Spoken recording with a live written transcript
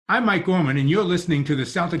I'm Mike Gorman, and you're listening to the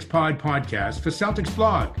CelticsPod podcast for Celtics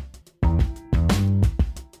Blog.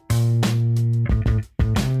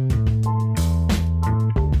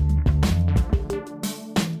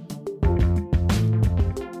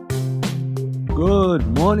 Good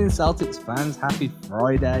morning, Celtics fans. Happy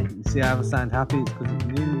Friday. You see how I sound happy? It's because it's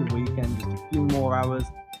nearly the weekend, just a few more hours.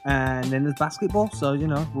 And then there's basketball. So,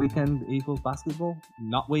 weekend equals basketball.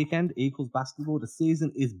 Not weekend equals basketball. The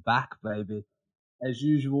season is back, baby. As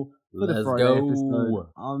usual, for the Friday episode,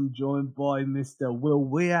 I'm joined by Mr. Will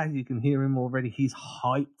Weir. You can hear him already. He's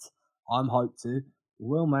hyped. I'm hyped too.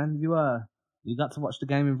 Will, man, you got to watch the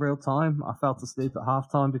game in real time. I fell asleep at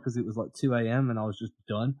halftime because it was like 2 a.m. and I was just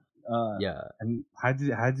done. Yeah. And how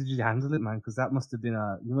did you handle it, man? Because that must have been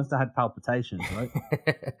you must have had palpitations, right?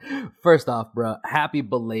 First off, bro, happy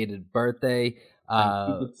belated birthday.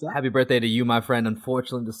 Happy birthday to you, my friend.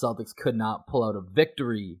 Unfortunately, the Celtics could not pull out a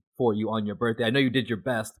victory for you on your birthday. I know you did your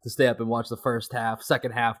best to stay up and watch the first half.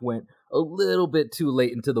 Second half went a little bit too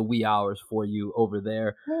late into the wee hours for you over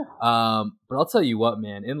there. But I'll tell you what,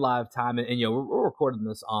 man, in live time, and we're recording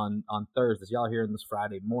this on Thursday. So y'all hearing this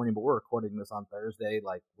Friday morning, but we're recording this on Thursday,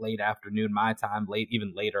 like late afternoon, my time,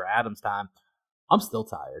 even later Adam's time. I'm still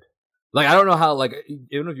tired. Like, I don't know how, like, I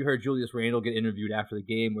don't know if you heard Julius Randle get interviewed after the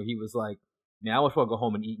game where he was like, man, I just want to go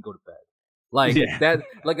home and eat and go to bed. Like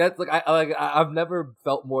I've never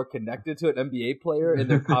felt more connected to an NBA player in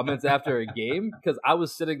their comments after a game, because I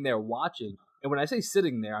was sitting there watching, and when I say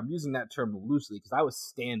sitting there, I'm using that term loosely because I was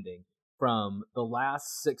standing from the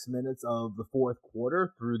last 6 minutes of the fourth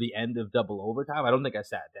quarter through the end of double overtime. I don't think I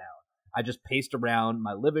sat down. I just paced around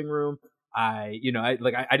my living room. I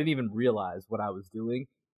didn't even realize what I was doing.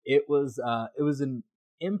 It was an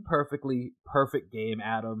imperfectly perfect game,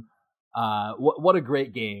 Adam. What a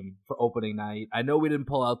great game for opening night. I know we didn't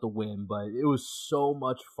pull out the win, but it was so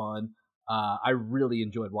much fun. I really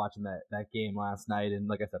enjoyed watching that game last night, and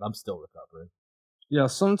like I said, I'm still recovering. Yeah,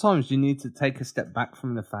 sometimes you need to take a step back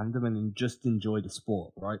from the fandom and just enjoy the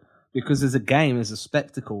sport, right? Because as a game, as a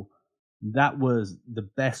spectacle, that was the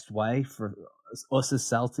best way for us as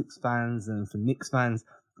Celtics fans and for Knicks fans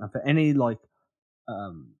and for any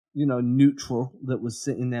neutral that was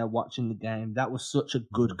sitting there watching the game. That was such a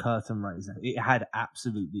good curtain raiser. It had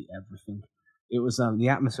absolutely everything. It was the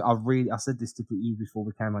atmosphere. I said this to you before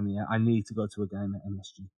we came on the air. I need to go to a game at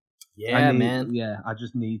MSG. Man. Yeah, I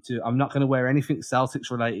just need to. I'm not going to wear anything Celtics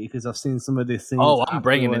related because I've seen some of this things. Oh, I'm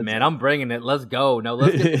bringing it, man. I'm bringing it. Let's go. Now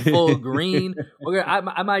let's get the full green.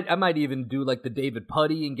 I might even do like the David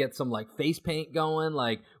Putty and get some like face paint going.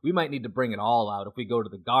 Like, we might need to bring it all out if we go to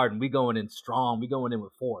the Garden. We going in strong. We going in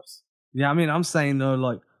with force. Yeah, I mean, I'm saying though,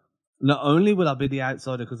 like, not only will I be the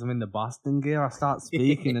outsider because I'm in the Boston gear, I start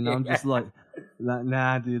speaking and I'm just like,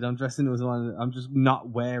 nah, dude, I'm dressing as one. I'm just not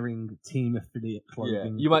wearing team affiliate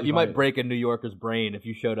clothing. Yeah, you might break a New Yorker's brain if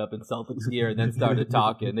you showed up in Celtics gear and then started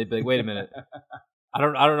talking. They'd be like, wait a minute, I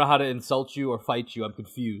don't know how to insult you or fight you. I'm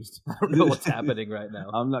confused. I don't know what's happening right now.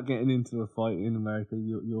 I'm not getting into a fight in America.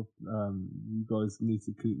 You guys need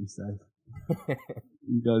to keep me safe.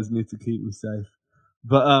 You guys need to keep me safe.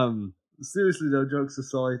 But seriously though, jokes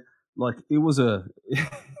aside, like, it was a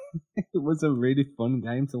really fun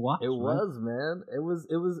game to watch. It was, man. It was.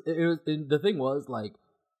 The thing was, like,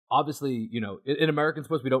 obviously, in American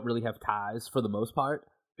sports, we don't really have ties for the most part.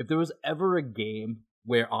 If there was ever a game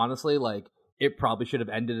where, honestly, like, it probably should have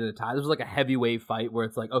ended in a tie, this was like a heavyweight fight where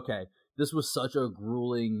it's like, okay, this was such a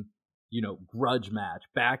grueling, grudge match,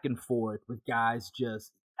 back and forth, with guys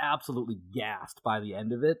just absolutely gassed by the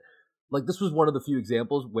end of it. Like, this was one of the few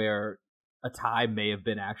examples where a tie may have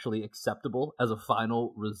been actually acceptable as a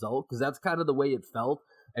final result, because that's kind of the way it felt,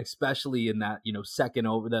 especially in that, in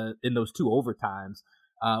those two overtimes,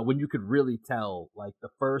 when you could really tell, like, the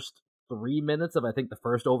first 3 minutes of, I think, the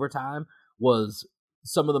first overtime was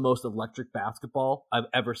some of the most electric basketball I've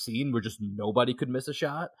ever seen, where just nobody could miss a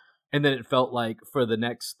shot. And then it felt like for the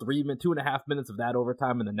next 2.5 minutes of that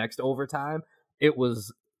overtime and the next overtime, it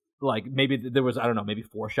was like maybe there was, I don't know, maybe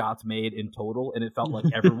 4 shots made in total, and it felt like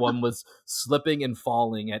everyone was slipping and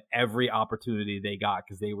falling at every opportunity they got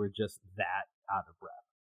because they were just that out of breath.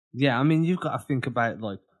 Yeah, I mean, you've got to think about,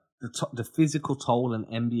 like, the physical toll an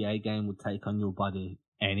NBA game would take on your body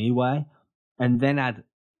anyway, and then add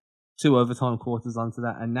 2 overtime quarters onto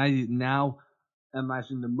that, and now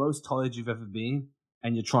imagine the most tired you've ever been,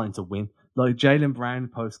 and you're trying to win. Like, Jaylen Brown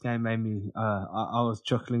post-game made me, I was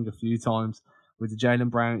chuckling a few times with the Jaylen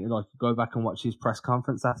Brown. Like, go back and watch his press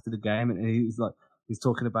conference after the game, and he's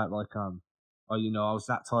talking about, like, I was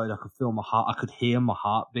that tired, I could feel my heart, I could hear my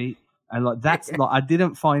heartbeat. And, like, that's, like, I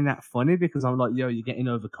didn't find that funny because I'm like, yo, you're getting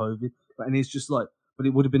over COVID. And he's just like, but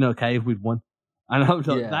it would have been okay if we'd won. And I'm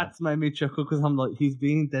like, that's made me chuckle because I'm like, he's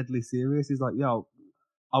being deadly serious. He's like, yo,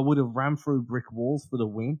 I would have ran through brick walls for the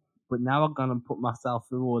win, but now I'm gonna put myself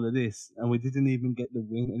through all of this, and we didn't even get the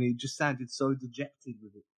win, and he just sounded so dejected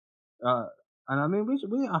with it. And I mean,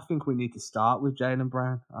 I think we need to start with Jaylen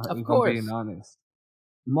Brown. Of course, I'm being honest.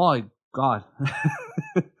 My God.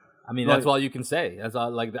 I mean, that's all you can say. That's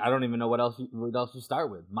all. Like, I don't even know what else you start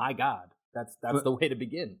with. My God, that's the way to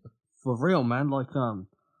begin. For real, man. Like,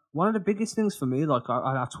 one of the biggest things for me, like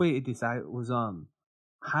I tweeted this out, was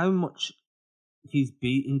how much he's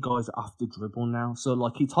beating guys off the dribble now. So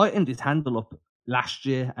like he tightened his handle up last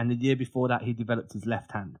year, and the year before that he developed his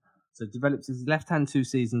left hand. So developed his left hand 2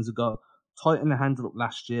 seasons ago, tightened the handle up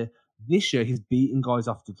last year. This year he's beating guys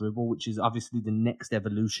off the dribble, which is obviously the next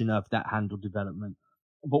evolution of that handle development.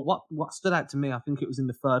 But what stood out to me, I think it was in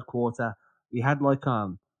the third quarter, he had like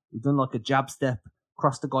he'd done like a jab step,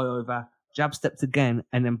 crossed the guy over, jab stepped again,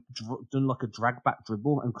 and then done like a drag back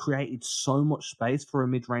dribble and created so much space for a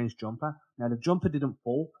mid-range jumper. Now, the jumper didn't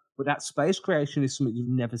fall, but that space creation is something you've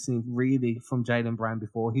never seen really from Jaylen Brown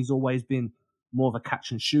before. He's always been more of a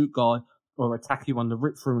catch and shoot guy or attack you on the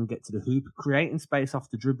rip through and get to the hoop. Creating space off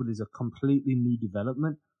the dribble is a completely new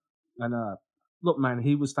development. And look, man,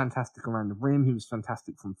 he was fantastic around the rim. He was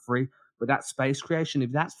fantastic from free. But that space creation,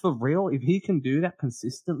 if that's for real, if he can do that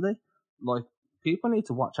consistently, like, people need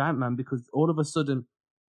to watch out, man, because all of a sudden,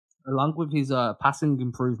 along with his passing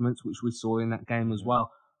improvements, which we saw in that game as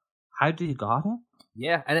well, how do you guard him?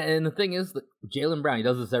 Yeah, and the thing is, Jaylen Brown, he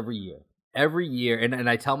does this every year. Every year, and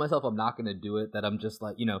I tell myself I'm not going to do it, that I'm just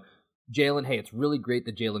like, Jaylen, hey, it's really great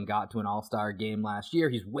that Jaylen got to an all-star game last year.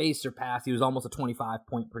 He's way surpassed. He was almost a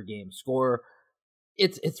 25-point-per-game scorer.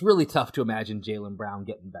 It's really tough to imagine Jaylen Brown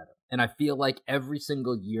getting better. And I feel like every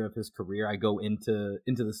single year of his career, I go into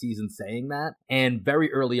the season saying that. And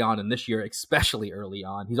very early on in this year, especially early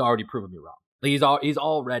on, he's already proven me wrong. Like he's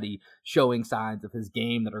already showing signs of his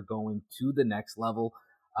game that are going to the next level.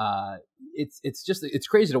 It's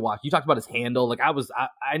crazy to watch. You talked about his handle. Like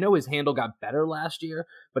I know his handle got better last year,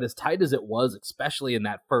 but as tight as it was, especially in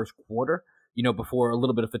that first quarter, before a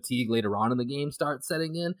little bit of fatigue later on in the game starts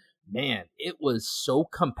setting in, man, it was so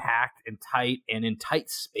compact and tight, and in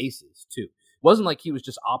tight spaces too. It wasn't like he was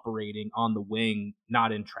just operating on the wing,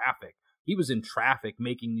 not in traffic. He was in traffic,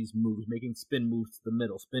 making these moves, making spin moves to the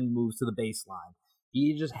middle, spin moves to the baseline.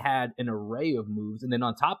 He just had an array of moves. And then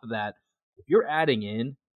on top of that, if you're adding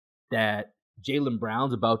in that Jaylen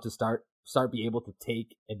Brown's about to start be able to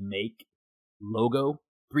take and make logo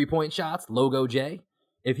 3-point shots, logo J,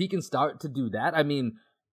 if he can start to do that, I mean,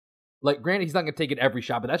 like, granted, he's not going to take it every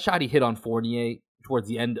shot, but that shot he hit on Fournier towards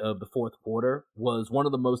the end of the fourth quarter was one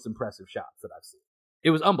of the most impressive shots that I've seen. It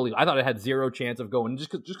was unbelievable. I thought it had zero chance of going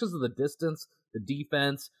just because of the distance, the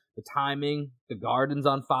defense, the timing, the Garden's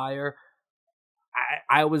on fire.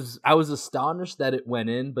 I was astonished that it went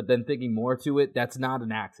in, but then thinking more to it, that's not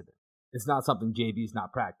an accident. It's not something JB's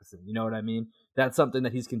not practicing. You know what I mean? That's something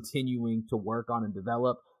that he's continuing to work on and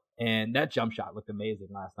develop. And that jump shot looked amazing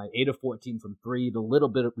last night. 8 of 14 from 3. The little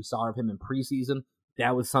bit we saw of him in preseason,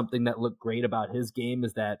 that was something that looked great about his game,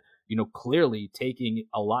 is that, clearly taking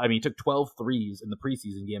a lot. I mean, he took 12 threes in the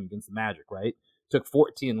preseason game against the Magic, right? Took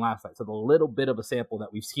 14 last night. So the little bit of a sample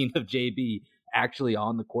that we've seen of JB actually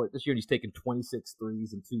on the court this year, and he's taken 26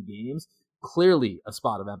 threes in 2 games. Clearly a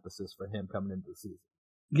spot of emphasis for him coming into the season.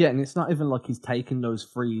 Yeah, and it's not even like he's taking those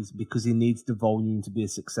threes because he needs the volume to be a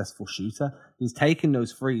successful shooter. He's taking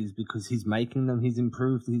those threes because he's making them. He's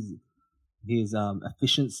improved his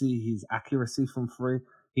efficiency, his accuracy from free.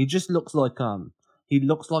 He just looks like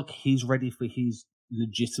he's ready for his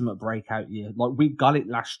legitimate breakout year. Like, we got it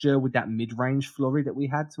last year with that mid-range flurry that we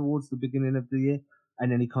had towards the beginning of the year, and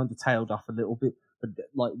then he kind of tailed off a little bit. But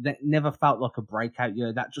like, that never felt like a breakout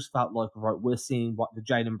year. That just felt like, right, we're seeing what the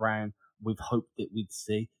Jaylen Brown we've hoped that we'd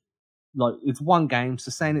see. Like, it's one game,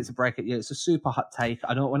 so saying it's a breakout year, it's a super hot take.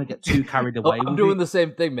 I don't want to get too carried away. I'm doing the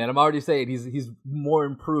same thing, man. I'm already saying he's more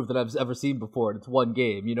improved than I've ever seen before. And it's one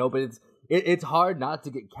game, but it's hard not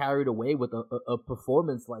to get carried away with a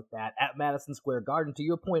performance like that at Madison Square Garden. To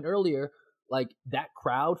your point earlier, like, that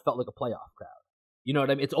crowd felt like a playoff crowd. You know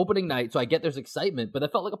what I mean? It's opening night, so I get there's excitement, but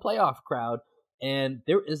that felt like a playoff crowd. And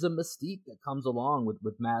there is a mystique that comes along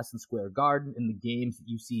with Madison Square Garden in the games that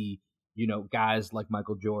you see, guys like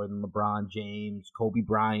Michael Jordan, LeBron James, Kobe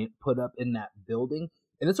Bryant put up in that building.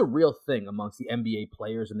 And it's a real thing amongst the NBA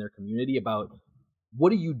players and their community about,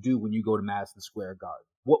 what do you do when you go to Madison Square Garden?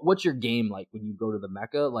 What's your game like when you go to the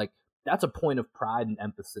Mecca? Like, that's a point of pride and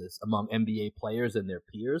emphasis among NBA players and their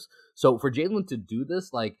peers. So for Jaylen to do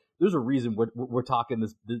this, like, there's a reason we're talking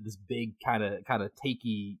this big kind of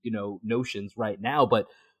takey, notions right now. But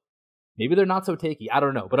maybe they're not so takey. I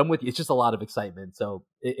don't know, but I'm with you. It's just a lot of excitement, so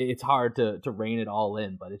it's hard to rein it all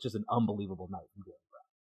in. But it's just an unbelievable night from Jaylen Brown.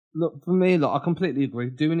 Look, for me, I completely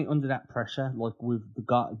agree. Doing it under that pressure, like with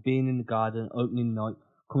being in the Garden, opening night,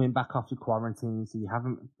 coming back after quarantine, so you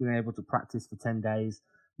haven't been able to practice for 10 days.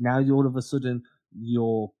 Now you all of a sudden,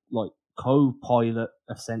 you're like co-pilot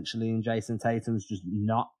essentially, and Jason Tatum's just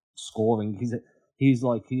not scoring. He's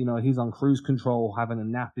like, he's on cruise control, having a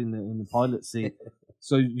nap in the pilot seat.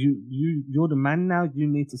 So you're the man now. You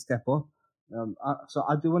need to step up. So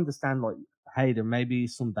I do understand, like, hey, there may be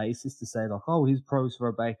some basis to say, like, oh, he's pros for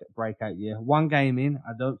a breakout year. One game in,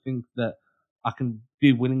 I don't think that I can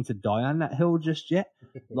be willing to die on that hill just yet.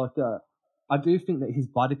 Like, I do think that his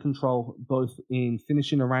body control, both in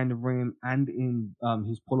finishing around the rim and in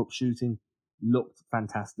his pull-up shooting, looked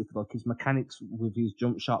fantastic. Like, his mechanics with his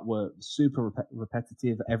jump shot were super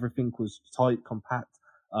repetitive. Everything was tight, compact.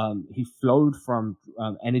 He flowed from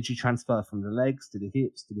energy transfer from the legs to the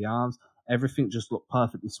hips to the arms. Everything just looked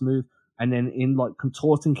perfectly smooth. And then in like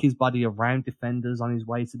contorting his body around defenders on his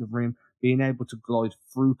way to the rim, being able to glide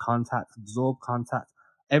through contact, absorb contact,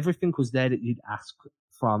 everything was there that you'd ask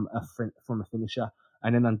from a finisher.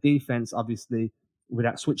 And then on defense, obviously, with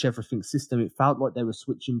that switch everything system, it felt like they were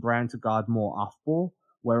switching Brown to guard more off ball,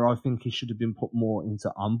 where I think he should have been put more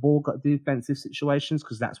into on ball defensive situations,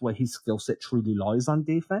 because that's where his skill set truly lies on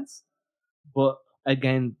defense. But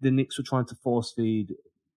again, the Knicks were trying to force feed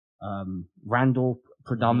Randall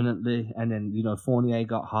predominantly, and then Fournier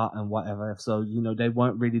got hot and whatever, so they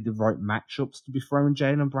weren't really the right matchups to be throwing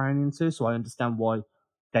Jaylen Brown into. So I understand why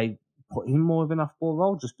they put him more of an off-ball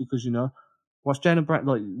role, just because watch Jaylen Brown,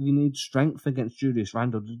 like, you need strength against Julius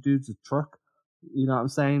Randle. The dude's a truck. You know what I'm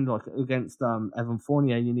saying? Like, against Evan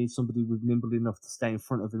Fournier, you need somebody who's nimble enough to stay in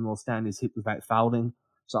front of him or stay on his hip without fouling.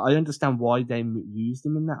 So I understand why they used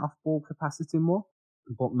him in that off-ball capacity more.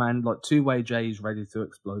 But man, like, two-way Jay is ready to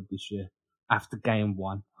explode this year after game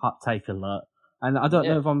one. Hot take alert. And I don't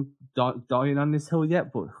know if I'm dying on this hill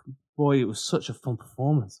yet, but boy, it was such a fun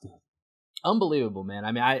performance, dude. Unbelievable, man.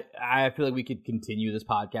 I mean, I feel like we could continue this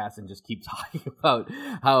podcast and just keep talking about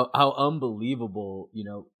how unbelievable,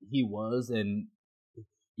 he was. And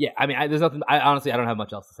yeah, I mean, there's nothing, honestly, I don't have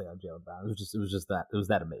much else to say on Jaylen Brown. It was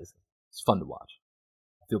that amazing. It's fun to watch.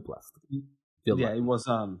 I feel blessed. It was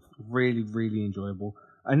really, really enjoyable.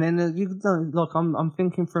 And then I'm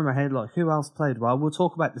thinking through my head, like, who else played well? We'll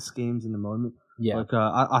talk about the schemes in a moment. Yeah. Like,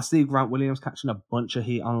 I see Grant Williams catching a bunch of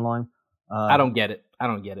heat online. I don't get it.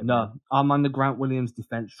 No, man. I'm on the Grant Williams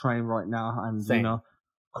defense train right now, and Same.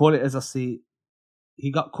 Call it as I see it.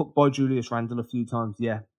 He got cooked by Julius Randle a few times.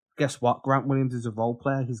 Yeah. Guess what? Grant Williams is a role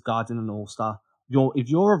player. He's guarding an all-star. If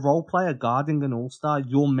you're a role player guarding an all-star,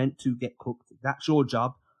 you're meant to get cooked. That's your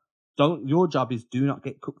job. Your job is do not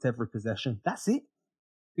get cooked every possession. That's it.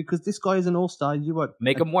 Because this guy is an all-star.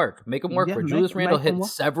 Make him work. Make him work for Julius Randle hit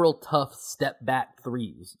several tough step-back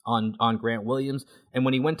threes on Grant Williams. And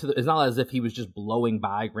when he went to it's not as if he was just blowing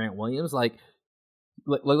by Grant Williams. Like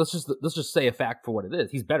let's just say a fact for what it is.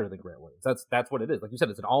 He's better than Grant Williams. That's what it is. Like you said,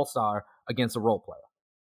 it's an all-star against a role player.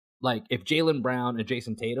 Like, if Jaylen Brown and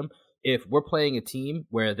Jason Tatum, if we're playing a team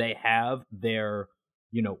where they have their,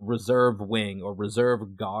 reserve wing or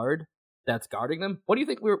reserve guard that's guarding them, what do you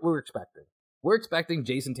think we're expecting? We're expecting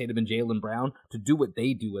Jason Tatum and Jaylen Brown to do what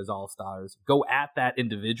they do as all-stars, go at that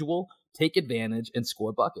individual, take advantage, and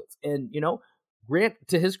score buckets. And, Grant,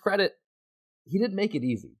 to his credit, he didn't make it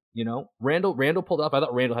easy. Randall pulled up. I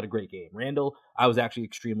thought Randall had a great game. Randall, I was actually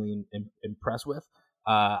extremely impressed with.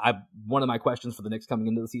 One of my questions for the Knicks coming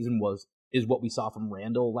into the season is what we saw from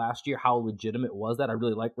Randall last year. How legitimate was that? I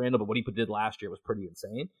really like Randall, but what he did last year was pretty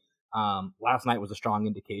insane. Last night was a strong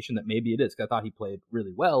indication that maybe it is, because I thought he played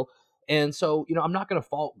really well. And so, I'm not going to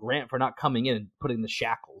fault Grant for not coming in and putting the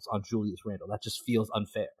shackles on Julius Randle. That just feels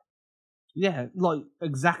unfair. Yeah, like,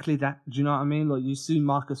 exactly that. Do you know what I mean? Like, you see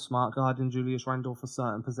Marcus Smart guarding Julius Randle for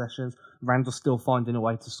certain possessions. Randle still finding a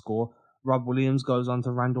way to score. Rob Williams goes on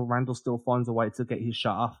to Randle. Randle still finds a way to get his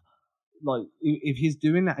shot off. Like, if he's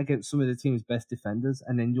doing that against some of the team's best defenders,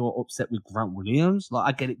 and then you're upset with Grant Williams, like,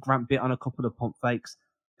 I get it, Grant bit on a couple of pump fakes.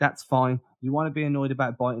 That's fine. You want to be annoyed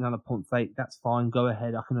about biting on a pump fake, that's fine. Go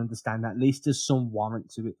ahead. I can understand that. At least there's some warrant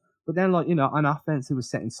to it. But then, like, on offense, he was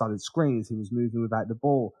setting solid screens. He was moving without the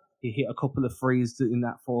ball. He hit a couple of threes in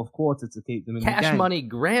that fourth quarter to keep them in the game. Cash money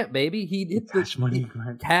Grant, baby. He hit Cash money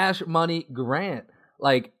Grant. Cash money Grant.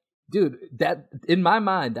 Like, dude, that, in my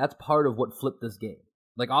mind, that's part of what flipped this game.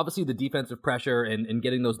 Like, obviously, the defensive pressure and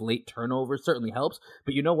getting those late turnovers certainly helps.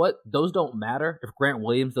 But you know what? Those don't matter if Grant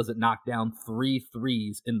Williams doesn't knock down 3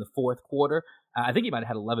 threes in the fourth quarter I think he might have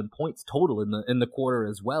had 11 points total in the quarter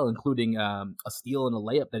as well, including a steal and a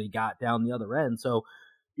layup that he got down the other end. So,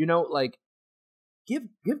 like, give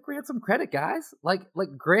Grant some credit, guys. Like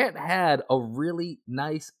Grant had a really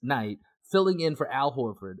nice night filling in for Al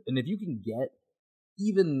Horford, and if you can get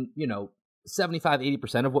even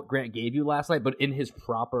 75-80% of what Grant gave you last night, but in his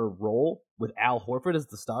proper role with Al Horford as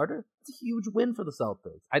the starter, it's a huge win for the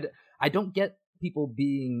Celtics. I don't get people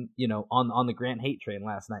being on the Grant hate train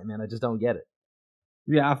last night, man. I just don't get it.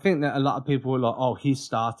 Yeah, I think that a lot of people were like, "Oh, he's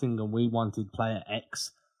starting," and we wanted player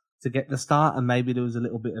X to get the start, and maybe there was a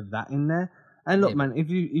little bit of that in there. And look, man, if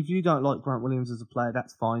you don't like Grant Williams as a player,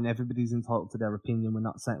 that's fine. Everybody's entitled to their opinion. We're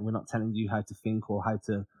not telling you how to think or how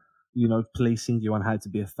to, policing you on how to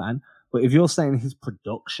be a fan. But if you're saying his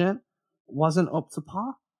production wasn't up to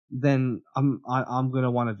par, then I'm going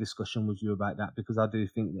to want a discussion with you about that, because I do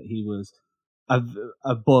think that he was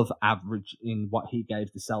above average in what he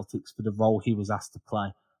gave the Celtics for the role he was asked to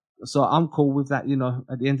play. So I'm cool with that.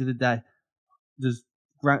 At the end of the day,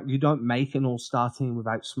 you don't make an all-star team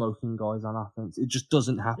without smoking guys on offense. It just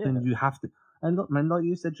doesn't happen. Yeah. You have to. And look, man, like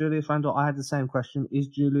you said, Julius Randle, I had the same question. Is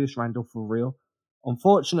Julius Randle for real?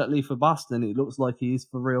 Unfortunately for Boston, it looks like he is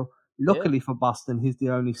for real. Luckily for Boston, he's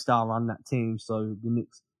the only star on that team. So the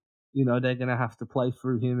Knicks, they're going to have to play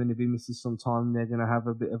through him. And if he misses some time, they're going to have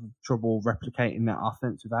a bit of trouble replicating that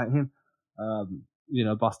offense without him.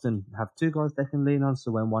 Boston have two guys they can lean on,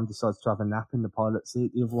 so when one decides to have a nap in the pilot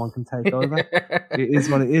seat, the other one can take over. It is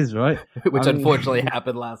what it is, right? Which unfortunately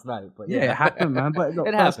happened last night. But yeah, it happened, man. But look,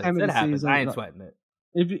 it happens. I ain't sweating it.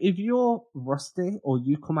 If you're rusty or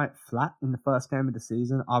you come out flat in the first game of the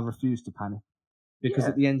season, I refuse to panic, because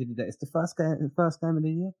at the end of the day, it's the first game of the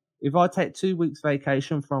year. If I take 2 weeks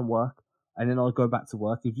vacation from work and then I'll go back to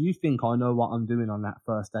work, if you think I know what I'm doing on that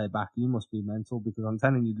first day back, you must be mental, because I'm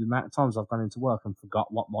telling you, the amount of times I've gone into work and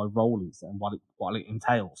forgot what my role is and what it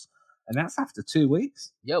entails. And that's after 2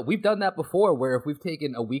 weeks. Yeah, we've done that before, where if we've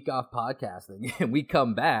taken a week off podcasting and we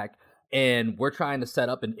come back and we're trying to set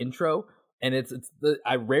up an intro, and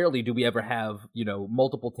I rarely do we ever have,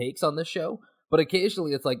 multiple takes on this show. But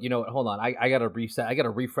occasionally it's like, hold on, I got to reset. I got to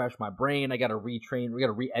refresh my brain. I got to retrain. We got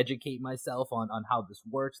to re-educate myself on how this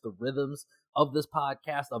works, the rhythms of this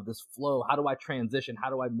podcast, of this flow. How do I transition? How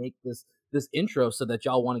do I make this intro so that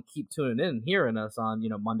y'all want to keep tuning in and hearing us on,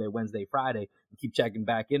 Monday, Wednesday, Friday, and keep checking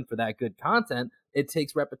back in for that good content? It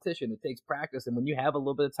takes repetition. It takes practice. And when you have a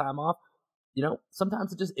little bit of time off,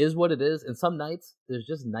 sometimes it just is what it is. And some nights, there's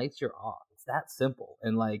just nights you're off. It's that simple.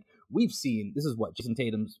 And we've seen, this is what, Jason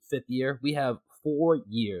Tatum's 5th year. We have 4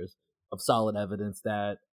 years of solid evidence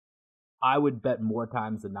that I would bet more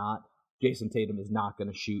times than not, Jason Tatum is not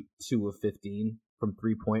going to shoot 2 of 15 from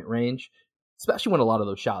 3-point range, especially when a lot of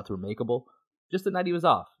those shots were makeable. Just the night he was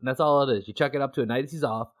off. And that's all it is. You chuck it up to a night he's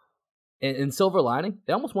off. And in silver lining,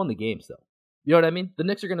 they almost won the game still. You know what I mean? The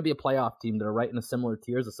Knicks are going to be a playoff team that are right in a similar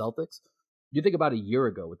tier as the Celtics. You think about a year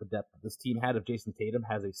ago with the depth that this team had, if Jason Tatum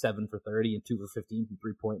has a 7 for 30 and 2 for 15 from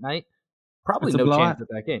 3-point night, probably no chance at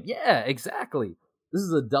that game. Yeah, exactly. This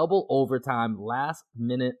is a double overtime last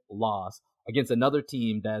minute loss against another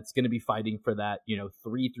team that's going to be fighting for that,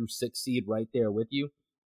 3 through 6 seed right there with you.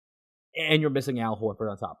 And you're missing Al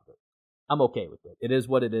Horford on top of it. I'm okay with it. It is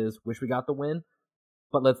what it is. Wish we got the win,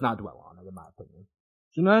 but let's not dwell on it, in my opinion.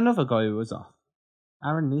 Do you know another guy who was off?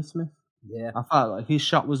 Aaron Nesmith. Yeah. I felt like his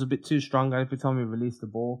shot was a bit too strong every time he released the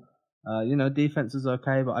ball. Defense was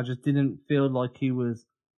okay, but I just didn't feel like he was.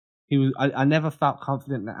 I never felt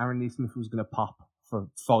confident that Aaron Nesmith was going to pop for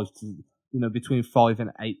between 5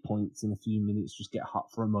 and 8 points in a few minutes, just get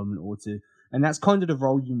hot for a moment or two. And that's kind of the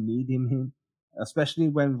role you need him in, especially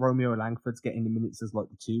when Romeo Langford's getting the minutes as like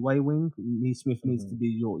the two-way wing. Nesmith needs to be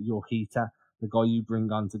your heater, the guy you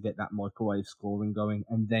bring on to get that microwave scoring going,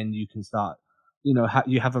 and then you can start.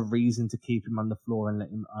 You have a reason to keep him on the floor and let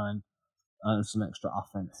him earn some extra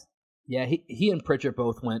offense. Yeah, he and Pritchard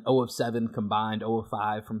both went 0 of 7 combined, 0 of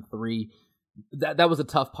 5 from 3. That was a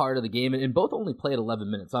tough part of the game, and both only played 11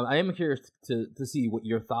 minutes. So I am curious to see what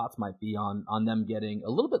your thoughts might be on them getting a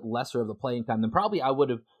little bit lesser of the playing time than probably I would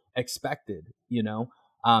have expected.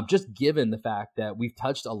 Just given the fact that we've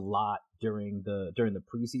touched a lot during the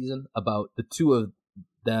preseason about the two of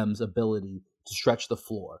them's ability to stretch the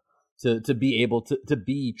floor. To be able to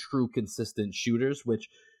be true consistent shooters, which,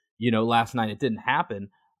 last night it didn't happen.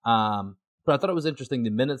 But I thought it was interesting the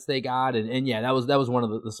minutes they got, and yeah, that was one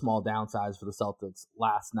of the small downsides for the Celtics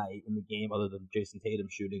last night in the game, other than Jason Tatum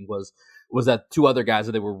shooting, was that 2 other guys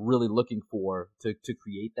that they were really looking for to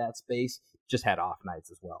create that space just had off nights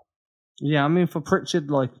as well. Yeah, I mean, for Pritchard,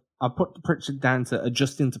 I put Pritchard down to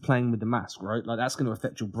adjusting to playing with the mask, right? Like that's going to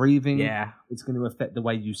affect your breathing. Yeah. It's going to affect the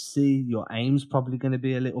way you see. Your aim's probably going to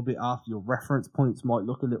be a little bit off. Your reference points might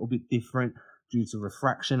look a little bit different due to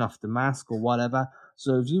refraction off the mask or whatever.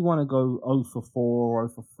 So if you want to go 0 for 4 or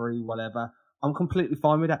 0 for 3, whatever, I'm completely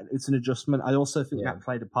fine with that. It's an adjustment. I also think that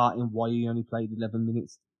played a part in why he only played 11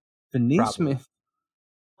 minutes. For Neesmith,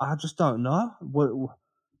 I just don't know.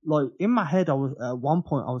 Like in my head, I was at one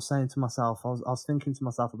point I was saying to myself, I was thinking to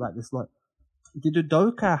myself about this. Like, did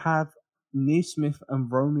Udoka have Neesmith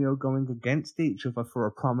and Romeo going against each other for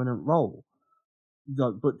a prominent role?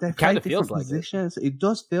 Like, but they play different positions. It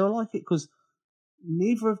does feel like it because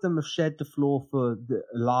neither of them have shared the floor for the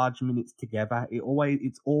large minutes together.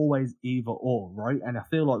 It's always either or, right? And I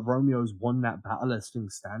feel like Romeo's won that battle as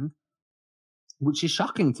things stand, which is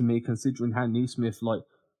shocking to me considering how Neesmith, like,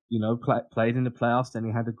 you know, played in the playoffs. Then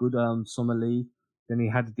he had a good summer league. Then he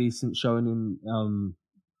had a decent showing in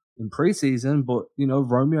preseason. But you know,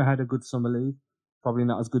 Romeo had a good summer league. Probably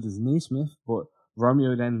not as good as Neesmith, but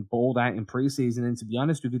Romeo then balled out in preseason. And to be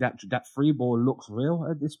honest with you, that free ball looks real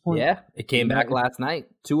at this point. Yeah, it came back last night,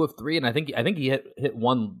 2 of 3, and I think he hit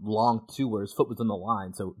one long 2 where his foot was on the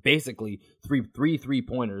line. So basically, three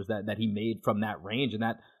pointers that he made from that range, and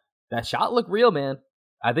that shot looked real, man.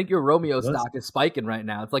 I think your Romeo stock is spiking right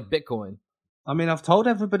now. It's like Bitcoin. I mean, I've told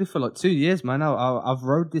everybody for like 2 years, man. I've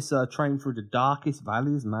rode this train through the darkest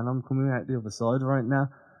valleys, man. I'm coming out the other side right now.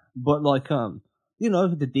 But like, you know,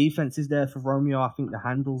 the defense is there for Romeo. I think the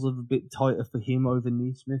handles are a bit tighter for him over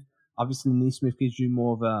Neesmith. Obviously, Neesmith gives you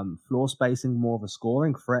more of floor spacing, more of a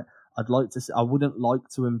scoring threat. I wouldn't like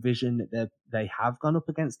to envision that they have gone up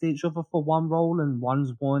against each other for one role, and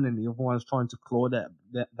one's won and the other one's trying to claw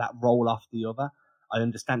that role off the other. I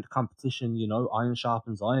understand the competition, you know, iron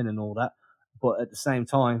sharpens iron and all that. But at the same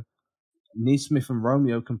time, Neesmith and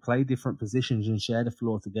Romeo can play different positions and share the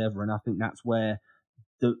floor together. And I think that's where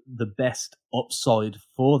the best upside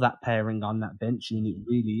for that pairing on that bench unit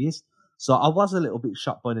really is. So I was a little bit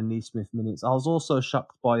shocked by the Neesmith minutes. I was also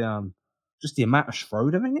shocked by just the amount of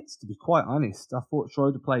Schroeder minutes, to be quite honest. I thought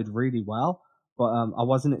Schroeder played really well. But I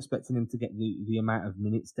wasn't expecting him to get the amount of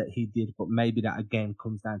minutes that he did. But maybe that, again,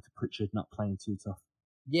 comes down to Pritchard not playing too tough.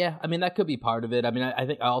 Yeah, I mean, that could be part of it. I mean,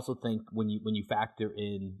 I also think when you factor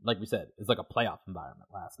in, like we said, it's like a playoff environment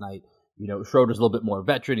last night. You know, Schroeder's a little bit more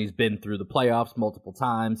veteran. He's been through the playoffs multiple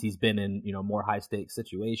times. He's been in, you know, more high-stakes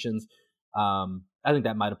situations. I think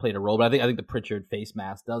that might have played a role, but I think the Pritchard face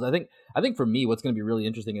mask does. I think for me, what's going to be really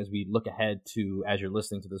interesting as we look ahead to, as you're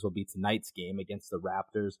listening to this, will be tonight's game against the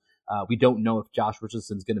Raptors. We don't know if Josh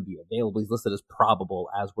Richardson's going to be available. He's listed as probable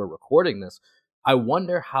as we're recording this. I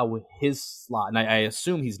wonder how his slot, and I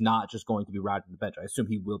assume he's not just going to be riding the bench. I assume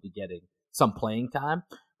he will be getting some playing time,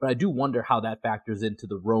 but I do wonder how that factors into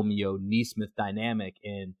the Romeo Neesmith dynamic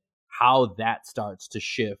and how that starts to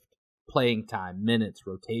shift playing time, minutes,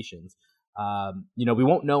 rotations. You know, we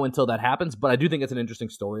won't know until that happens, but I do think it's an interesting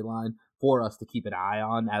storyline for us to keep an eye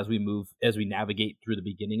on as we navigate through the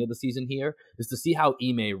beginning of the season here, is to see how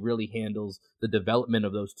Ime really handles the development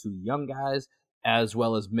of those two young guys, as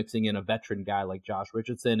well as mixing in a veteran guy like Josh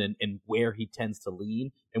Richardson and where he tends to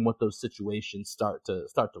lean and what those situations start to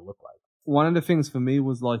look like. One of the things for me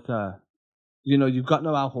was like, you know, you've got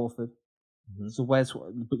no Al Horford, so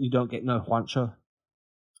but you don't get no Juancho.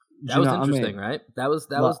 That was interesting, right?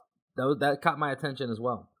 That caught my attention as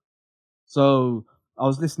well. So I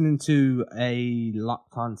was listening to a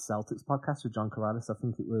Locked On Celtics podcast with John Corrales. I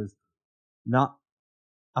think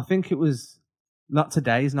it was not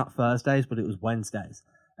today's, not Thursdays, but it was Wednesdays.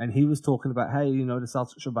 And he was talking about, hey, you know, the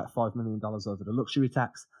Celtics are about $5 million over the luxury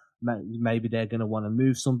tax. Maybe they're going to want to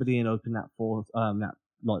move somebody and open that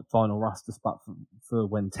final roster spot for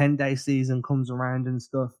when 10-day season comes around and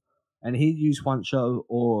stuff. And he used Juancho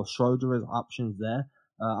or Schroeder as options there.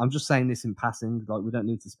 I'm just saying this in passing, like we don't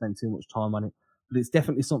need to spend too much time on it, but it's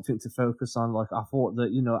definitely something to focus on. Like I thought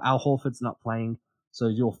that, you know, Al Horford's not playing, so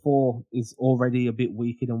your 4 is already a bit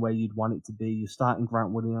weaker than where you'd want it to be. You're starting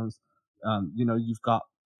Grant Williams. You know, you've got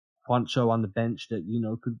Juancho on the bench that, you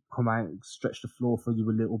know, could come out and stretch the floor for you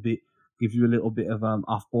a little bit, give you a little bit of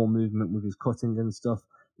off-ball movement with his cutting and stuff.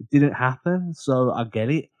 It didn't happen, so I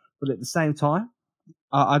get it. But at the same time,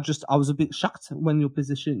 I was a bit shocked when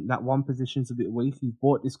that one position's a bit weak. You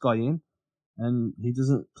brought this guy in, and he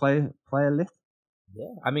doesn't play a lift.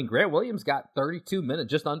 Yeah, I mean, Grant Williams got 32 minutes,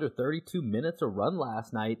 just under 32 minutes of run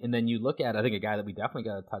last night. And then you look at, I think, a guy that we definitely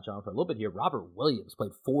got to touch on for a little bit here, Robert Williams,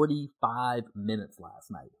 played 45 minutes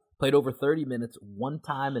last night. Played over 30 minutes one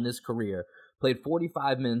time in his career. Played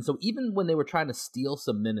 45 minutes. So even when they were trying to steal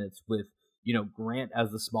some minutes with, you know, Grant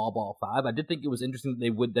as the small ball 5, I did think it was interesting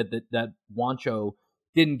that that Juancho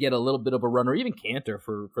didn't get a little bit of a run, or even Cantor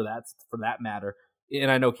for that matter. And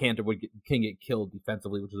I know Cantor can get killed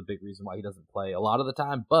defensively, which is a big reason why he doesn't play a lot of the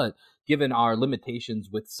time. But given our limitations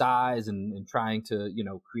with size and trying to,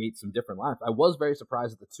 create some different lines, I was very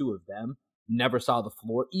surprised that the two of them never saw the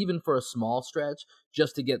floor, even for a small stretch,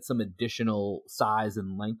 just to get some additional size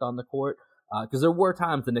and length on the court. Because there were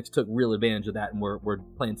times the Knicks took real advantage of that, and we're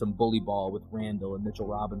playing some bully ball with Randall and Mitchell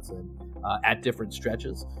Robinson at different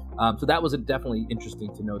stretches. So that was definitely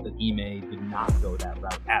interesting to note that Ime did not go that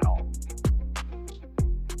route at all.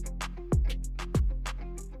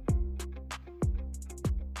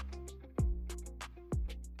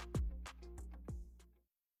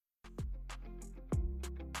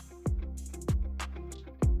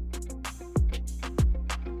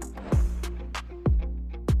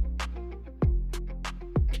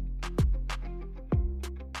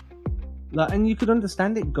 And you could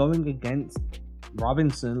understand it going against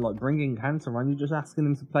Robinson, bringing Cantor on, you're just asking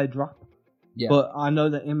him to play drop. Yeah. But I know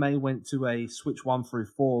that Ime went to a switch 1 through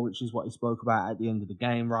 4, which is what he spoke about at the end of the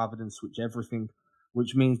game, rather than switch everything,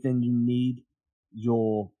 which means then you need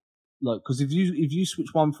your because if you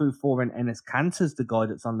switch 1 through 4 and Enes Kanter's the guy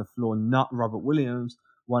that's on the floor, not Robert Williams,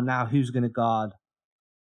 well, now who's going to guard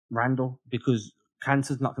Randall? Because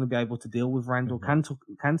Cantor's not going to be able to deal with Randall.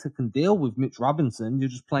 Mm-hmm. Cantor can deal with Mitch Robinson. You're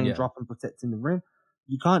just playing drop and protecting the rim.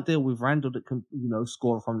 You can't deal with Randall that can,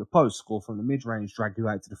 score from the post, score from the mid-range, drag you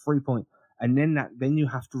out to the three-point. And then you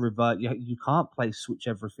have to revert. You can't play switch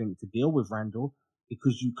everything to deal with Randall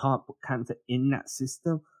because you can't put Cantor in that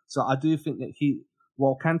system. So I do think that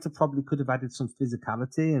while Cantor probably could have added some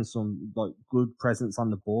physicality and some good presence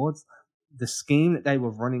on the boards, the scheme that they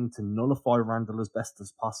were running to nullify Randall as best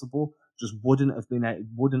as possible just wouldn't have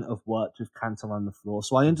worked with Cantor on the floor.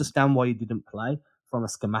 So I understand why he didn't play from a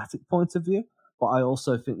schematic point of view, but I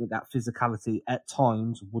also think that physicality at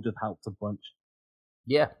times would have helped a bunch.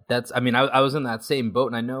 Yeah, I was in that same boat,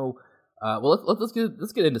 and I know. Let's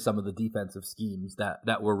get into some of the defensive schemes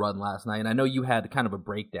that were run last night. And I know you had kind of a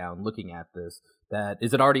breakdown looking at this.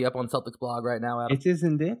 Is it already up on Celtics blog right now, Adam? It is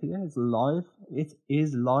indeed. Yeah, it's live. It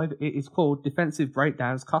is live. It is called Defensive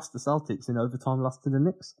Breakdowns Cost the Celtics in Overtime Loss to the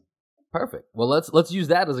Knicks. Perfect. Well, let's use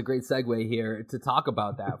that as a great segue here to talk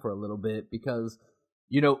about that for a little bit, because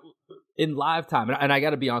in live time, and I got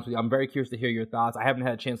to be honest with you, I'm very curious to hear your thoughts. I haven't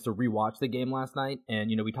had a chance to rewatch the game last night,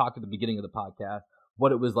 and we talked at the beginning of the podcast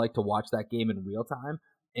what it was like to watch that game in real time.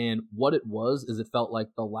 And what it was is it felt like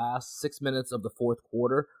the last 6 minutes of the fourth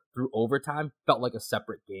quarter through overtime felt like a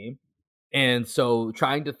separate game. And so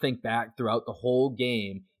trying to think back throughout the whole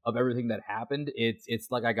game of everything that happened, it's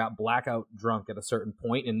like I got blackout drunk at a certain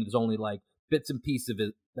point, and there's only bits and pieces of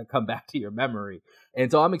it that come back to your memory. And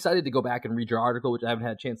so I'm excited to go back and read your article, which I haven't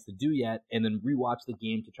had a chance to do yet, and then rewatch the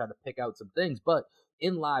game to try to pick out some things. But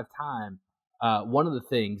in live time, one of the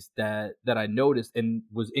things that I noticed, and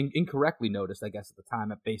was incorrectly noticed, I guess, at the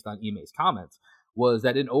time, based on Ime's comments, was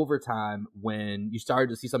that in overtime, when you started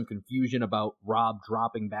to see some confusion about Rob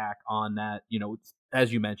dropping back on that,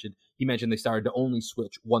 as you mentioned, he mentioned they started to only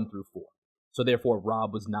switch 1 through 4. So therefore,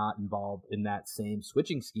 Rob was not involved in that same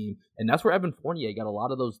switching scheme. And that's where Evan Fournier got a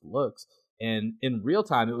lot of those looks. And in real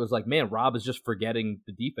time, it was like, man, Rob is just forgetting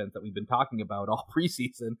the defense that we've been talking about all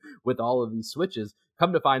preseason with all of these switches.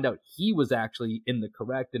 Come to find out, he was actually in the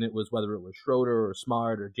correct, and it was whether it was Schroeder or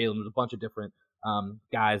Smart or Jalen, there was a bunch of different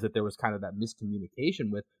guys that there was kind of that miscommunication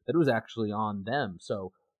with, that it was actually on them.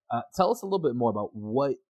 So tell us a little bit more about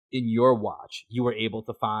what, in your watch, you were able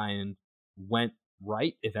to find went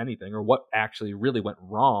right, if anything, or what actually really went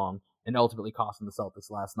wrong and ultimately cost them the Celtics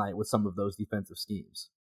last night with some of those defensive schemes.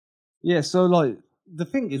 Yeah, so the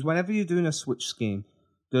thing is, whenever you're doing a switch scheme,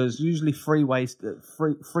 there's usually three ways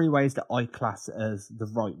that I class as the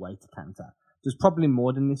right way to counter. There's probably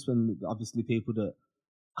more than this, when obviously people that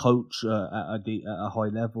coach at a high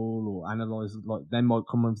level or analyze, they might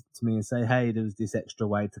come on to me and say, hey, there's this extra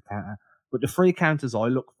way to counter. But the 3 counters I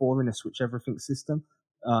look for in a switch everything system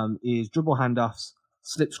is dribble handoffs,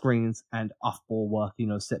 slip screens, and off-ball work,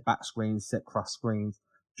 set back screens, set cross screens.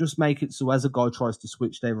 Just make it so as a guy tries to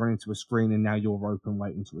switch, they run into a screen and now you're open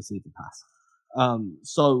waiting to receive the pass.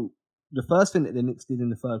 So the first thing that the Knicks did in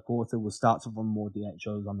the third quarter was start to run more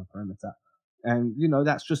DHOs on the perimeter. And,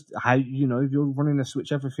 that's just how, if you're running a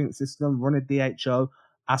switch everything system, run a DHO,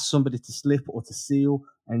 ask somebody to slip or to seal,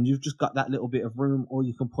 and you've just got that little bit of room, or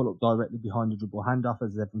you can pull up directly behind the dribble handoff,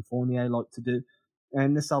 as Evan Fournier liked to do.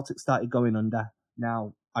 And the Celtics started going under.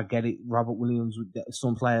 Now, I get it.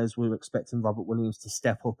 Some players were expecting Robert Williams to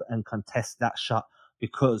step up and contest that shot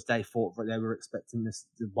because they thought that they were expecting the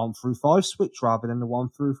 1 through 5 switch rather than the 1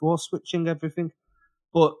 through 4 switching everything.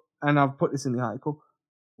 And I've put this in the article,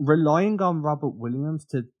 relying on Robert Williams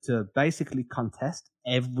to basically contest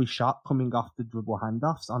every shot coming off the dribble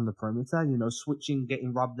handoffs on the perimeter, switching,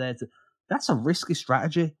 getting Rob there that's a risky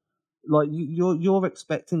strategy. Like you're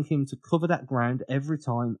expecting him to cover that ground every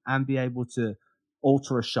time and be able to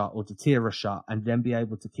alter a shot or deter a shot and then be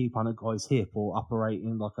able to keep on a guy's hip or operate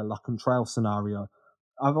in like a lock and trail scenario.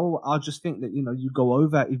 I just think that, you go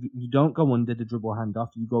over, if you don't go under the dribble handoff,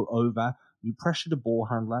 you go over, you pressure the ball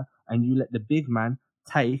handler and you let the big man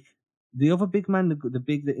take the other big man, the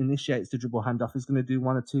big that initiates the dribble handoff is going to do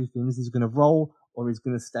one of two things. He's going to roll or he's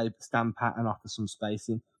going to stand pat and offer some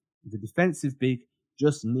spacing. The defensive big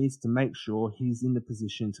just needs to make sure he's in the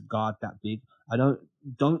position to guard that big.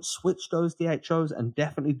 Don't switch those DHOs and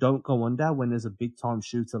definitely don't go under when there's a big time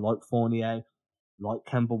shooter like Fournier, like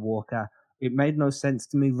Kemba Walker. It made no sense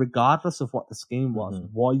to me, regardless of what the scheme was,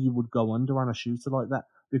 why you would go under on a shooter like that.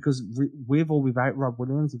 Because with or without Rob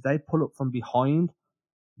Williams, if they pull up from behind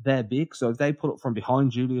their big, so if they pull up from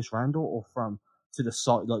behind Julius Randle or from to the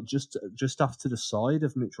side, like just off to the side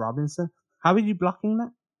of Mitch Robinson, how are you blocking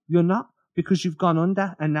that? You're not, because you've gone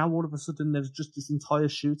under, and now all of a sudden there's just this entire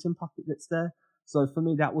shooting pocket that's there. So for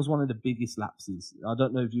me, that was one of the biggest lapses. I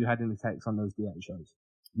don't know if you had any takes on those DHOs.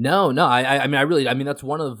 No. I mean, that's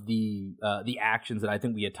one of the actions that I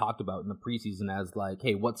think we had talked about in the preseason as like,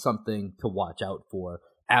 hey, what's something to watch out for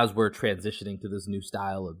as we're transitioning to this new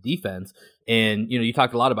style of defense. And, you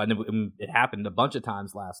talked a lot about it. It happened a bunch of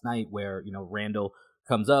times last night where, Randall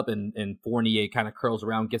comes up and Fournier kind of curls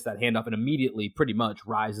around, gets that handoff, and immediately pretty much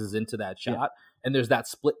rises into that shot. Yeah. And there's that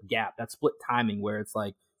split gap, that split timing where it's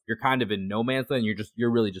like you're kind of in no man's land. You're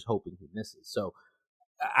really just hoping he misses. So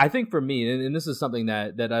I think for me, and this is something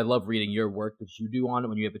that I love reading your work that you do on it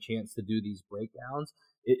when you have a chance to do these breakdowns,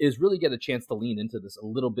 is really get a chance to lean into this a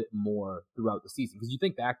little bit more throughout the season. Because you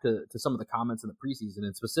think back to some of the comments in the preseason,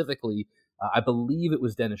 and specifically, I believe it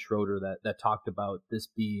was Dennis Schroeder that talked about this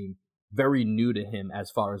being very new to him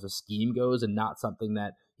as far as a scheme goes and not something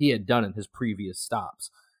that he had done in his previous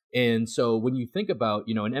stops. And so when you think about,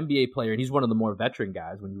 an NBA player, and he's one of the more veteran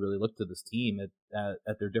guys when you really look to this team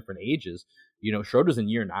at their different ages, Schroeder's in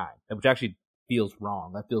year 9, which actually feels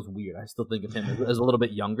wrong. That feels weird. I still think of him as a little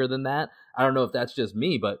bit younger than that. I don't know if that's just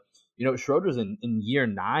me, but, Schroeder's in year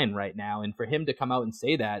 9 right now. And for him to come out and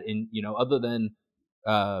say that, and, other than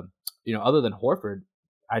Horford,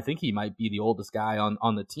 I think he might be the oldest guy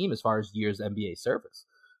on the team as far as years NBA service.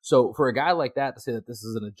 So for a guy like that to say that this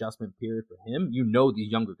is an adjustment period for him,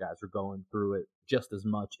 these younger guys are going through it just as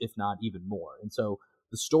much, if not even more. And so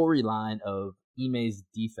the storyline of Ime's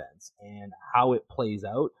defense and how it plays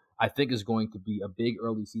out, I think is going to be a big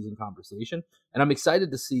early season conversation. And I'm excited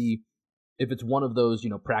to see if it's one of those,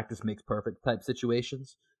 practice makes perfect type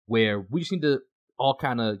situations where we just need to all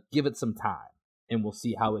kind of give it some time and we'll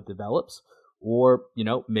see how it develops. Or,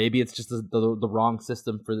 maybe it's just the wrong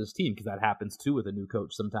system for this team, because that happens too with a new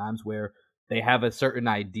coach sometimes, where they have a certain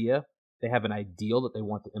idea, they have an ideal that they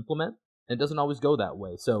want to implement, and it doesn't always go that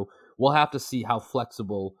way. So we'll have to see how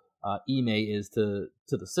flexible Ime is to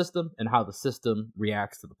the system and how the system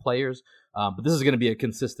reacts to the players. But this is going to be a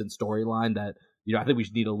consistent storyline that, I think we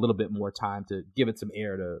should need a little bit more time to give it some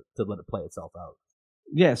air to let it play itself out.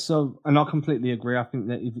 Yeah, and I completely agree. I think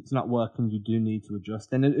that if it's not working, you do need to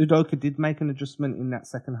adjust. And Udoka did make an adjustment in that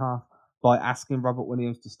second half by asking Robert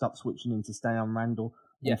Williams to stop switching and to stay on Randall.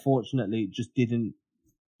 Yeah. Unfortunately, it just didn't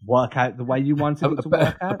work out the way you wanted it to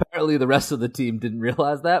work out. Apparently, the rest of the team didn't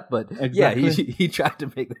realize that, but exactly. Yeah, he tried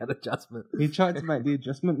to make that adjustment. He tried to make the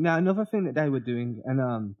adjustment. Now, another thing that they were doing,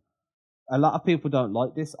 and a lot of people don't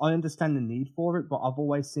like this. I understand the need for it, but I've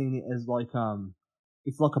always seen it as like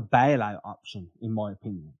it's like a bailout option, in my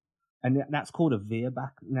opinion. And that's called a veer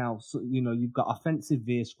back. Now, so, you've got offensive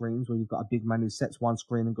veer screens where you've got a big man who sets one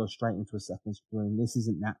screen and goes straight into a second screen. This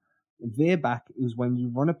isn't that. Veer back is when you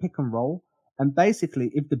run a pick and roll. And basically,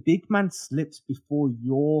 if the big man slips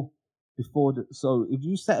so if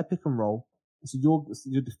you set a pick and roll, so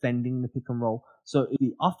you're defending the pick and roll. So if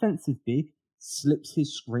the offensive big slips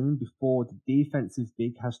his screen before the defensive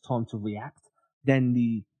big has time to react, then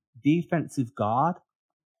the defensive guard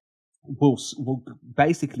will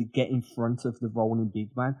basically get in front of the rolling big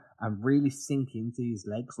man and really sink into his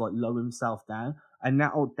legs, like lower himself down, and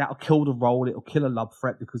that'll kill the roll. It'll kill a lob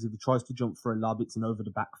threat, because if he tries to jump for a lob, it's an over the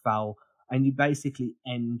back foul, and you basically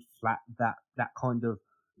end flat that kind of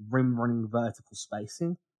rim running vertical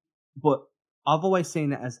spacing. But I've always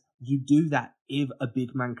seen it as you do that if if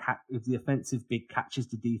the offensive big catches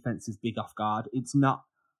the defensive big off guard. It's not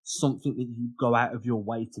something that you go out of your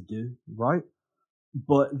way to do, right?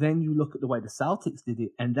 But then you look at the way the Celtics did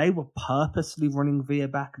it, and they were purposely running veer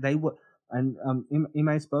back. And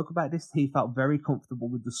Ime spoke about this. He felt very comfortable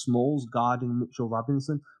with the smalls guarding Mitchell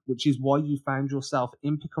Robinson, which is why you found yourself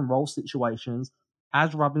in pick and roll situations.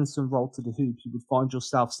 As Robinson rolled to the hoop, you would find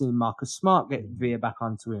yourself seeing Marcus Smart get veer back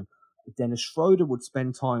onto him. Dennis Schroeder would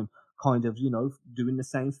spend time kind of, doing the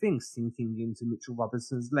same thing, sinking into Mitchell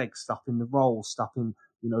Robinson's legs, stopping the roll, stopping,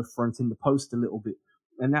 fronting the post a little bit.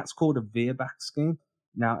 And that's called a veer back scheme.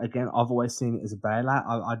 Now, again, I've always seen it as a bailout.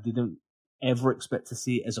 I didn't ever expect to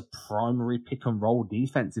see it as a primary pick and roll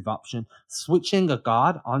defensive option. Switching a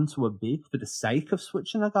guard onto a big for the sake of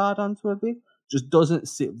switching a guard onto a big just doesn't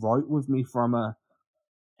sit right with me from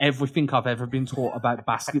everything I've ever been taught about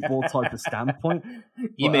basketball type of standpoint.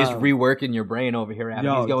 Ime's reworking your brain over here,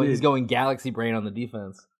 Adam. He's going galaxy brain on the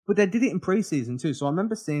defense. But they did it in preseason too, so I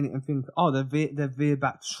remember seeing it and thinking, oh, they're veer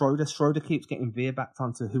back Schroeder. Schroeder keeps getting veer backed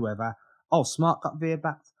onto whoever. Oh, Smart got veer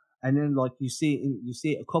backed. And then, like, you see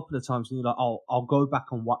it a couple of times, and you're like, oh, I'll go back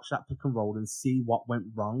and watch that pick and roll and see what went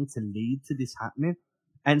wrong to lead to this happening.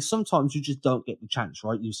 And sometimes you just don't get the chance,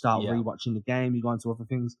 right? You start rewatching the game, you go into other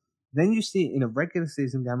things. Then you see it in a regular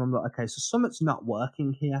season game. I'm like, okay, so something's not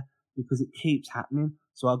working here because it keeps happening.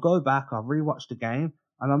 So I go back, I rewatch the game,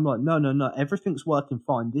 and I'm like, no, everything's working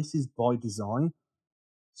fine. This is by design.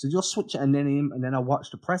 So you'll switch it, and then I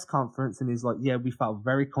watched the press conference, and he's like, yeah, we felt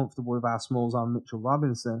very comfortable with our smalls on Mitchell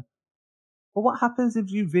Robinson. But what happens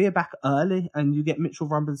if you veer back early and you get Mitchell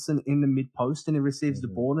Robinson in the mid post and he receives the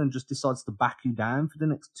ball and just decides to back you down for the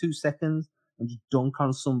next 2 seconds and just dunk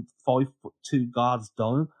on some 5'2" guard's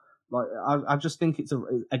dome? Like, I just think it's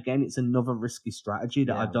another risky strategy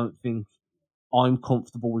that I don't think I'm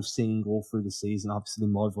comfortable with seeing all through the season. Obviously,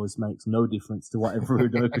 my voice makes no difference to whatever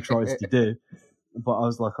Udoka tries to do. But I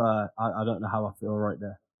was like, I don't know how I feel right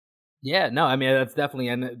there. Yeah, no, I mean, that's definitely,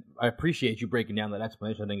 and I appreciate you breaking down that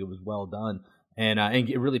explanation. I think it was well done. And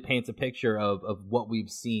it really paints a picture of what we've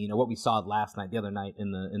seen or what we saw last night, the other night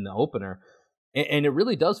in the opener. And it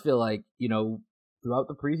really does feel like, throughout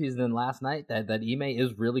the preseason and last night that Ime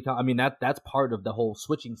is really, that's part of the whole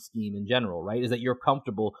switching scheme in general, right? Is that you're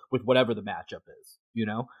comfortable with whatever the matchup is,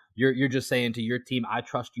 You're just saying to your team, I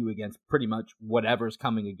trust you against pretty much whatever's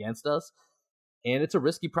coming against us. And it's a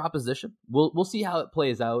risky proposition. We'll see how it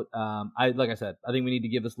plays out. Like I said, I think we need to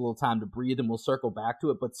give this a little time to breathe, and we'll circle back to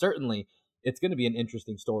it. But certainly, it's going to be an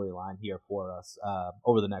interesting storyline here for us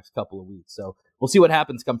over the next couple of weeks. So we'll see what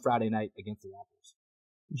happens come Friday night against the Raptors.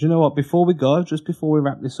 Do you know what? Before we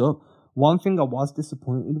wrap this up, one thing I was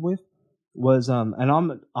disappointed with was, and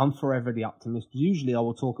I'm forever the optimist. Usually, I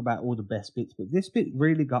will talk about all the best bits, but this bit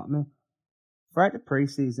really got me. Throughout the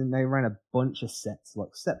preseason, they ran a bunch of sets,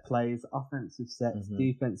 like set plays, offensive sets,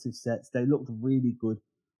 defensive sets. They looked really good.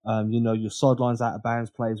 Your sidelines out of bounds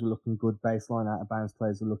plays were looking good. Baseline out of bounds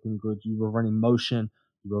plays were looking good. You were running motion.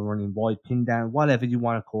 You were running wide pin down, whatever you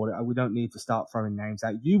want to call it. We don't need to start throwing names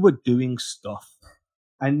out. You were doing stuff.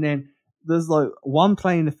 And then there's like one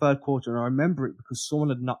play in the third quarter, and I remember it because someone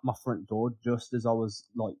had knocked my front door just as I was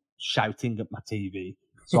like shouting at my TV.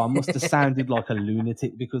 So I must have sounded like a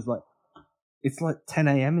lunatic because it's like 10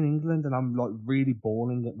 a.m. in England, and I'm like really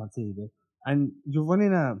bawling at my TV. And you're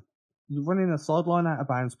running a sideline out of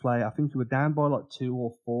bounds play. I think you were down by like 2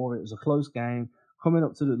 or 4. It was a close game, coming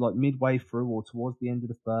up to the midway through or towards the end of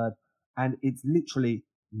the third, and it's literally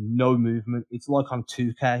no movement. It's like on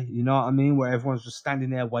 2K, you know what I mean? Where everyone's just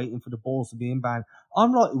standing there waiting for the balls to be inbound.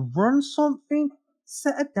 I'm like, run something,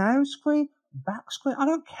 set a down screen, back screen. I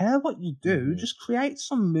don't care what you do, just create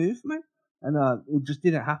some movement. And it just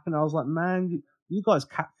didn't happen. I was like, man, you guys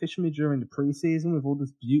catfished me during the preseason with all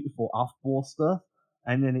this beautiful off-ball stuff.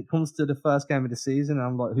 And then it comes to the first game of the season, and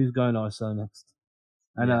I'm like, who's going ISO next?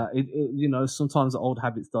 And sometimes the old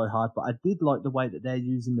habits die hard. But I did like the way that they're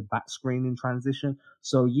using the back screen in transition.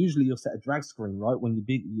 So usually you'll set a drag screen, right? When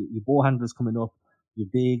your ball handler's coming up, your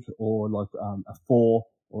big or like a 4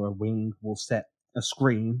 or a wing will set a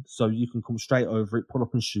screen so you can come straight over it, pull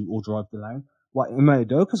up and shoot, or drive the lane. What Ime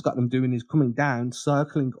Udoka's got them doing is coming down,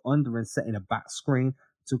 circling under, and setting a back screen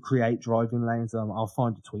to create driving lanes. I'll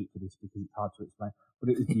find a tweet for this because it's hard to explain,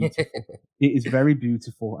 but it is beautiful. It is very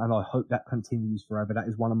beautiful, and I hope that continues forever. That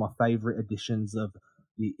is one of my favorite additions of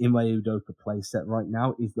the Ime Udoka playset right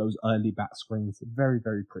now, is those early back screens. Very,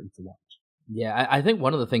 very pretty to watch. Yeah, I think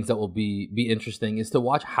one of the things that will be interesting is to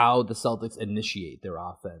watch how the Celtics initiate their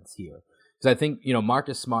offense here. Because I think,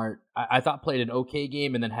 Marcus Smart, I thought played an okay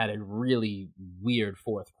game and then had a really weird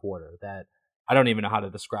fourth quarter that I don't even know how to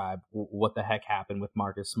describe what the heck happened with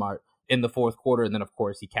Marcus Smart in the fourth quarter. And then, of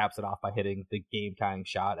course, he caps it off by hitting the game-tying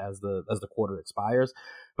shot as the quarter expires.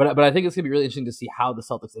 But I think it's going to be really interesting to see how the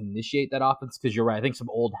Celtics initiate that offense, because you're right. I think some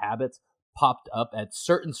old habits popped up at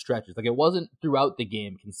certain stretches. Like, it wasn't throughout the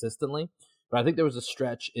game consistently, but I think there was a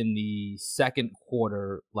stretch in the second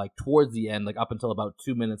quarter, like towards the end, like up until about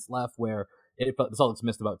 2 minutes left, where the Celtics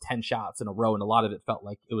missed about 10 shots in a row, and a lot of it felt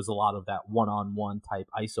like it was a lot of that one-on-one type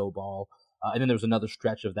ISO ball. And then there was another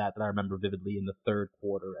stretch of that I remember vividly in the third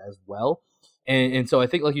quarter as well. And so I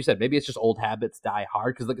think, like you said, maybe it's just old habits die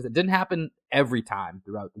hard, because like I said, it didn't happen every time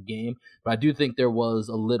throughout the game, but I do think there was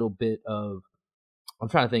a little bit of, I'm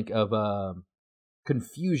trying to think of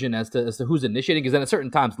confusion as to who's initiating, because then at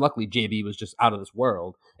certain times, luckily, JB was just out of this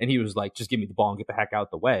world, and he was like, just give me the ball and get the heck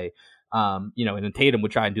out the way. And then Tatum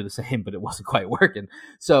would try and do the same, but it wasn't quite working.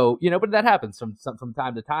 So, but that happens from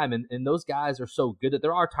time to time. And those guys are so good that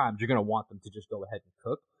there are times you're going to want them to just go ahead and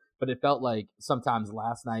cook. But it felt like sometimes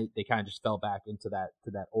last night they kind of just fell back into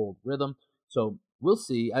that old rhythm. So we'll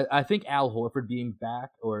see. I think Al Horford being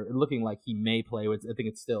back, or looking like he may play, I think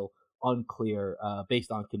it's still unclear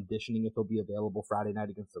based on conditioning if he'll be available Friday night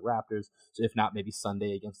against the Raptors. So if not, maybe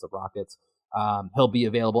Sunday against the Rockets. He'll be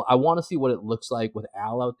available. I want to see what it looks like with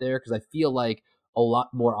Al out there, because I feel like a lot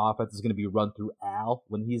more offense is going to be run through Al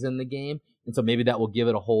when he's in the game, and so maybe that will give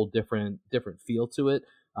it a whole different feel to it.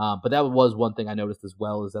 But that was one thing I noticed as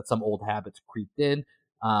well, is that some old habits creeped in.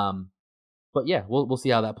 But yeah, we'll see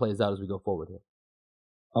how that plays out as we go forward here.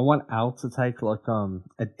 I want Al to take like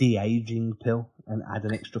a de-aging pill and add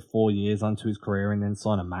an extra 4 years onto his career and then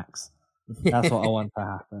sign a max. That's what I want to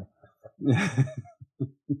happen.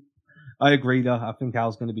 I agree, though. I think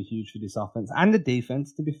Al's going to be huge for this offense and the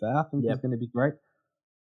defense, to be fair. I think he's going to be great.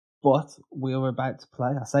 But we are about to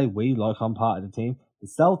play. I say we, like I'm part of the team. The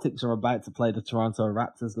Celtics are about to play the Toronto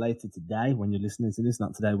Raptors later today when you're listening to this.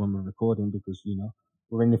 Not today when we're recording, because,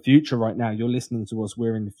 we're in the future right now. You're listening to us.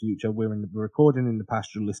 We're in the future. We're recording in the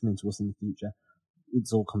past. You're listening to us in the future.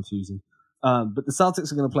 It's all confusing. But the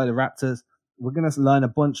Celtics are going to play the Raptors. We're going to learn a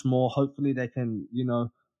bunch more. Hopefully they can,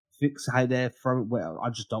 fix how they're throwing. Well,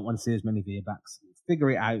 I just don't want to see as many veerbacks.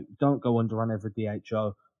 Figure it out. Don't go under on every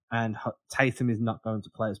DHO. And Tatum is not going to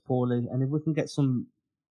play as poorly. And if we can get some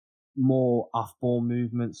more off-ball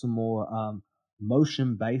movement, some more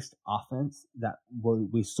motion-based offense that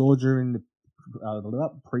we saw during the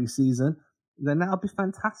preseason, then that would be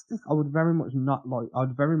fantastic. I would very much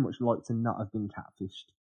like to not have been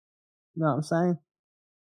catfished. You know what I'm saying?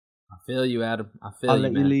 I feel you, Adam. I'll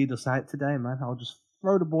let you lead us out today, man. I'll just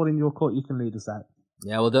throw the ball in your court. You can lead us out.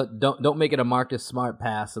 Yeah, well, don't make it a Marcus Smart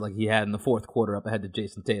pass like he had in the fourth quarter up ahead to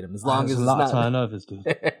Jason Tatum. As long as it's not turnovers, dude.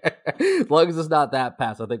 As long as it's not that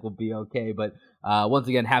pass, I think we'll be okay. But once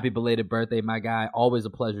again, happy belated birthday, my guy. Always a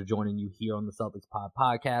pleasure joining you here on the CelticsPod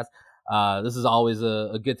podcast. This is always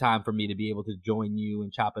a good time for me to be able to join you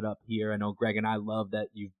and chop it up here. I know Greg and I love that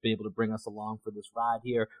you've been able to bring us along for this ride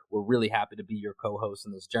here. We're really happy to be your co-host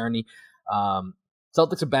in this journey.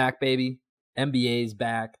 Celtics are back, baby. NBA's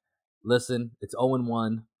back. Listen, it's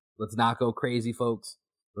 0-1. Let's not go crazy, folks.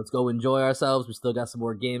 Let's go enjoy ourselves. We still got some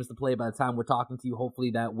more games to play by the time we're talking to you. Hopefully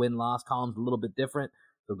that win-loss column's a little bit different.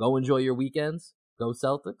 So go enjoy your weekends. Go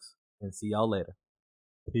Celtics, and see y'all later.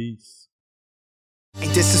 Peace.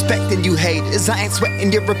 Ain't disrespecting you haters, I ain't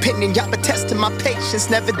sweating your opinion. Y'all been testing my patience,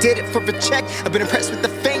 never did it for a check. I've been impressed with the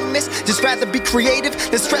famous, just rather be creative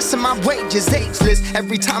than stressing my wages. Ageless,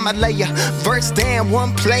 every time I lay a verse down,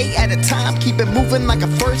 one play at a time, keep it moving like a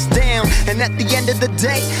first down. And at the end of the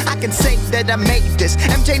day, I can say that I made this.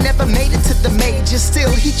 MJ never made it to the majors, still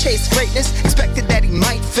he chased greatness, expected that he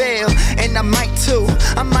might fail, and I might too.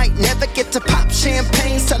 I might never get to pop champagne